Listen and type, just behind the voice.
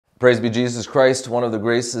Praise be Jesus Christ. One of the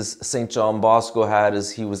graces St. John Bosco had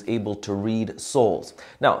is he was able to read souls.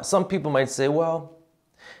 Now, some people might say, well,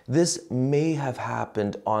 this may have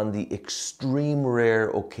happened on the extreme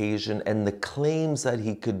rare occasion, and the claims that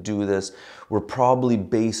he could do this were probably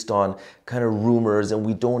based on kind of rumors, and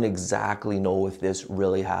we don't exactly know if this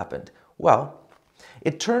really happened. Well,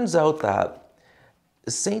 it turns out that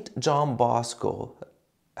St. John Bosco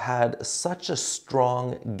had such a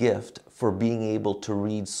strong gift for being able to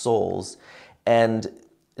read souls and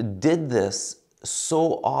did this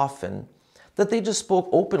so often that they just spoke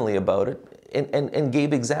openly about it and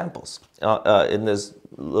gave examples. In this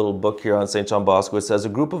little book here on St. John Bosco, it says, a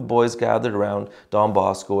group of boys gathered around Don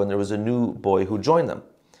Bosco, and there was a new boy who joined them.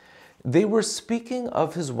 They were speaking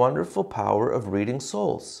of his wonderful power of reading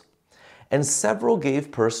souls, and several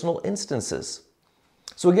gave personal instances.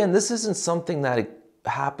 So again, this isn't something that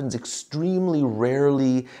happens extremely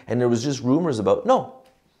rarely and there was just rumors about. No,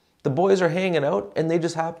 the boys are hanging out and they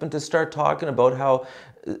just happen to start talking about how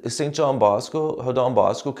St. John Bosco, how Don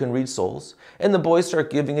Bosco can read souls. And the boys start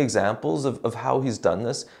giving examples of how he's done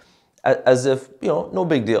this as if, no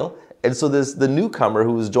big deal. And so the newcomer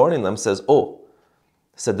who was joining them says, oh,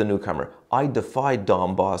 said the newcomer, I defy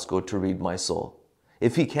Don Bosco to read my soul.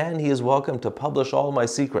 If he can, he is welcome to publish all my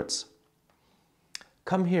secrets.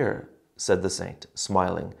 Come here, said the saint,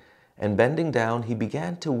 smiling, and bending down, he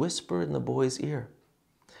began to whisper in the boy's ear.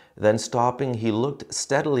 Then stopping, he looked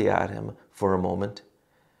steadily at him for a moment,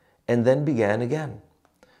 and then began again.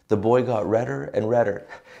 The boy got redder and redder.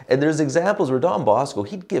 And there's examples where Don Bosco,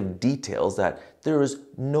 he'd give details that there is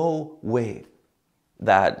no way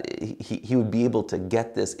that he would be able to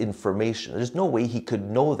get this information. There's no way he could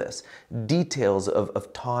know this. Details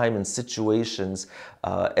of time and situations.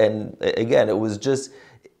 And again, it was just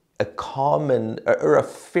a common, or a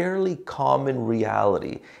fairly common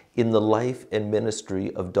reality in the life and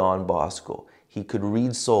ministry of Don Bosco. He could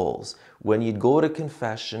read souls. When you'd go to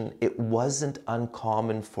confession, it wasn't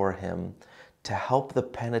uncommon for him to help the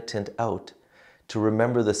penitent out, to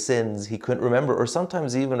remember the sins he couldn't remember, or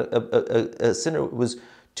sometimes even a sinner was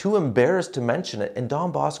too embarrassed to mention it. And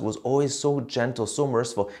Don Bosco was always so gentle, so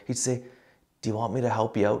merciful. He'd say, do you want me to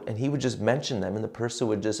help you out? And he would just mention them and the person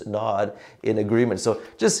would just nod in agreement. So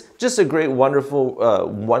just a great, wonderful,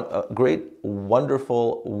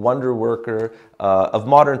 wonderful wonder worker of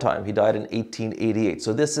modern time. He died in 1888.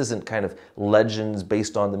 So this isn't kind of legends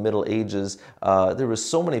based on the Middle Ages. There were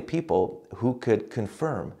so many people who could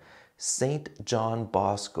confirm St. John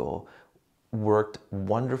Bosco worked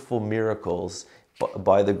wonderful miracles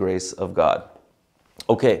by the grace of God.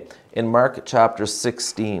 Okay, in Mark chapter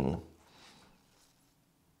 16,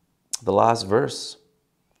 the last verse,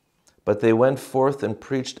 but they went forth and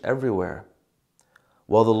preached everywhere,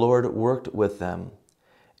 while the Lord worked with them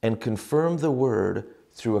and confirmed the word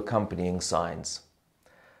through accompanying signs.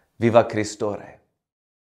 Viva Christore!